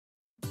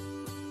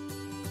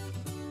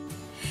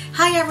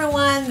Hi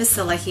everyone,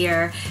 Miscilla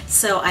here.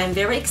 So I'm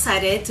very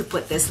excited to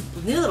put this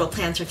new little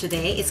planter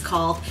today. It's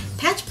called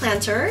Patch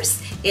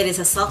Planters. It is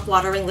a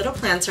self-watering little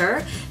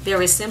planter.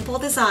 Very simple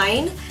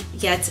design,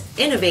 yet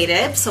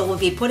innovative. So we'll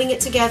be putting it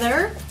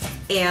together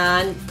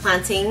and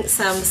planting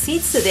some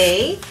seeds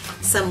today,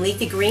 some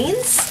leafy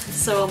greens.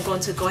 So I'm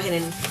going to go ahead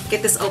and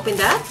get this opened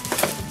up.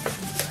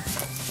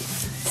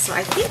 So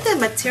I think the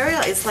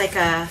material is like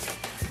a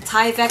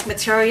Tyvek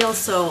material,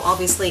 so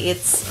obviously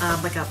it's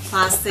like a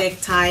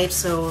plastic type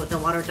so the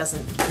water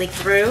doesn't leak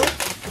through.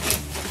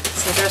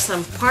 So there's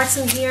some parts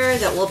in here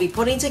that we'll be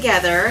putting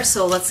together,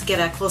 so let's get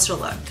a closer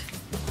look.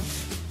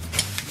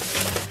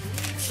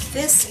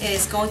 This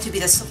is going to be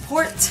the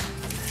support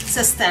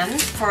system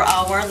for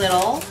our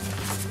little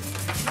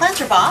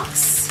planter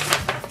box,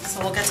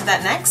 so we'll get to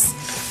that next.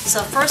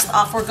 So first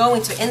off, we're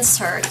going to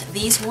insert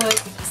these wood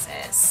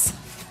pieces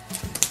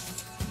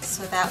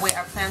so that way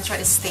our planter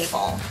is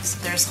stable. So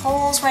there's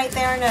holes right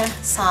there on the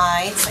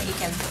sides that you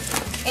can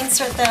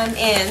insert them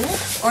in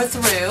or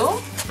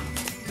through.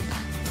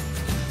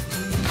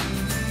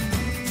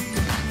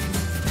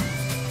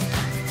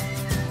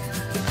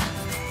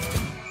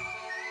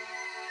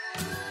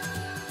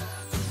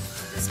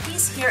 This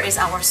piece here is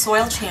our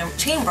soil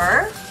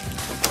chamber,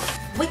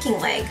 wicking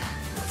leg,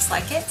 looks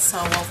like it. So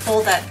we'll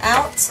fold that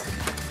out,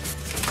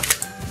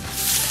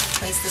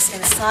 place this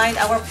inside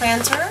our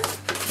planter.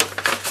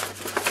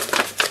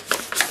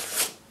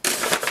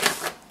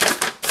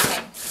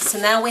 So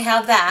now we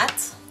have that.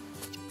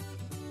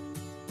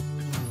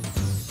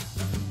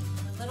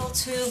 The little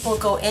tube will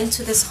go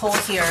into this hole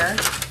here.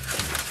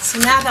 So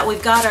now that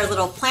we've got our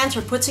little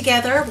planter put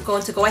together, we're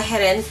going to go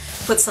ahead and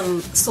put some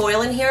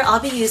soil in here.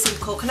 I'll be using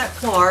coconut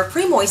coir,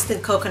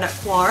 pre-moistened coconut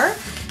coir,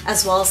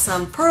 as well as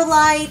some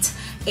perlite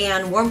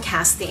and worm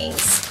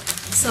castings.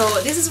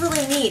 So this is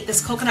really neat,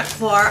 this coconut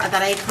coir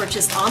that I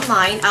purchased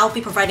online. I'll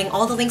be providing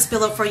all the links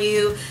below for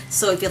you,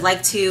 so if you'd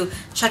like to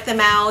check them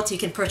out, you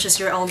can purchase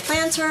your own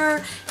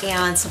planter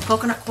and some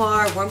coconut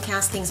coir, worm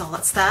castings, all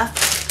that stuff.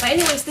 But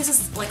anyways, this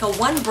is like a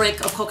 1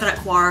 brick of coconut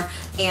coir,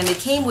 and it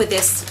came with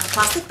this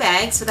plastic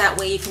bag, so that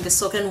way you can just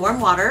soak it in warm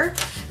water.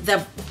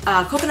 The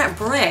coconut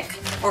brick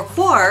or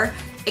coir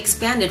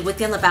expanded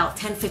within about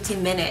 10-15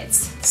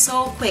 minutes.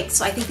 So quick.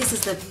 So I think this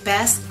is the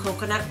best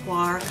coconut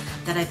coir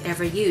that I've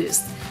ever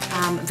used.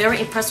 Very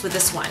impressed with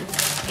this one.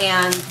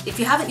 And if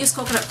you haven't used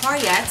coconut coir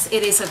yet,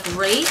 it is a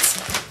great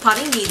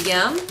potting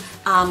medium,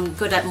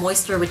 good at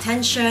moisture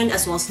retention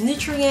as well as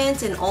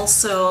nutrient, and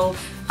also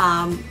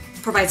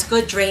provides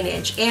good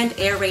drainage and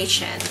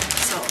aeration.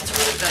 So it's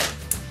really good.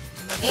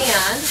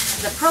 And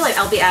the perlite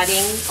I'll be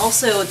adding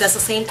also does the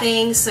same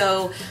thing,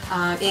 so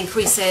it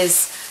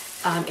increases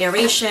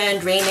aeration,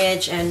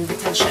 drainage, and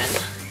retention.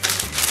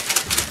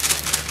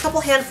 A couple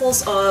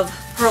handfuls of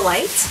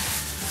perlite.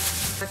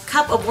 A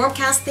cup of worm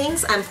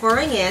castings I'm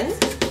pouring in.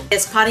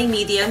 This potting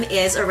medium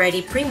is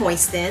already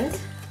pre-moistened.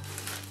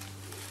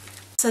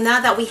 So now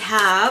that we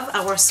have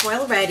our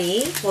soil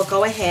ready, we'll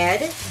go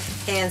ahead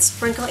and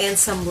sprinkle in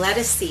some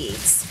lettuce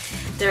seeds.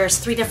 There's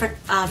 3 different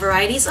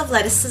varieties of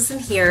lettuces in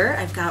here.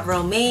 I've got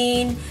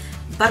romaine,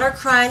 butter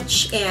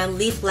crunch, and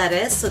leaf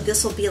lettuce. So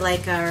this will be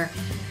like our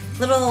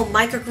little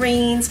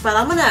microgreens, but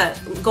I'm gonna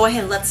go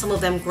ahead and let some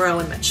of them grow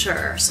and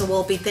mature. So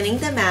we'll be thinning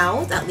them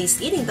out, at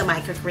least eating the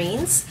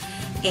microgreens.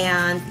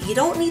 And you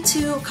don't need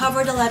to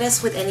cover the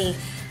lettuce with any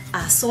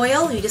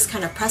soil. You just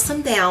kind of press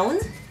them down,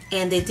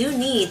 and they do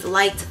need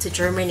light to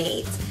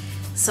germinate.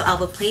 So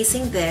I'll be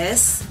placing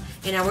this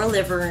in our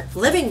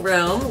living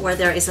room where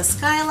there is a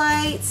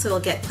skylight, so we'll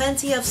get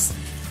plenty of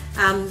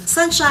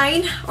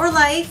sunshine or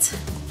light.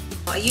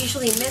 I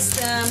usually mist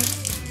them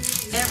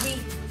every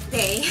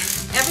day,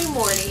 every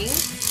morning,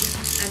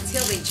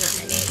 until they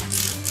germinate.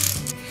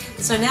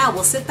 So now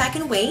we'll sit back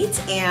and wait,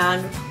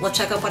 and we'll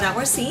check up on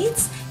our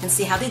seeds and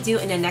see how they do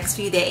in the next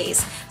few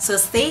days. So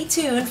stay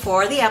tuned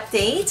for the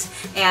update.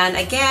 And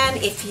again,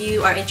 if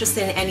you are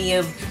interested in any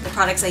of the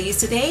products I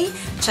used today,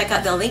 check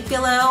out the link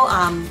below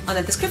on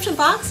the description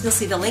box. You'll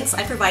see the links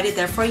I provided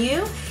there for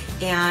you.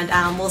 And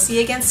we'll see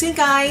you again soon,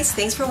 guys.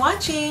 Thanks for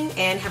watching,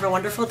 and have a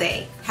wonderful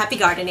day. Happy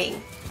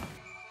gardening!